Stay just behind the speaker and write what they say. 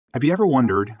Have you ever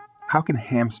wondered, how can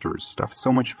hamsters stuff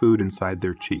so much food inside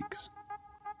their cheeks?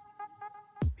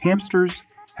 Hamsters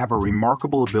have a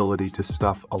remarkable ability to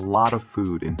stuff a lot of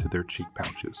food into their cheek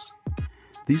pouches.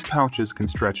 These pouches can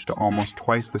stretch to almost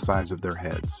twice the size of their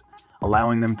heads,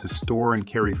 allowing them to store and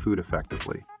carry food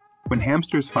effectively. When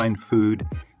hamsters find food,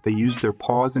 they use their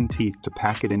paws and teeth to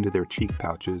pack it into their cheek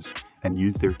pouches and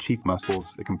use their cheek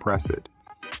muscles to compress it.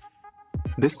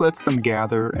 This lets them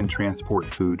gather and transport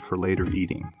food for later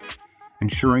eating,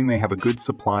 ensuring they have a good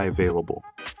supply available.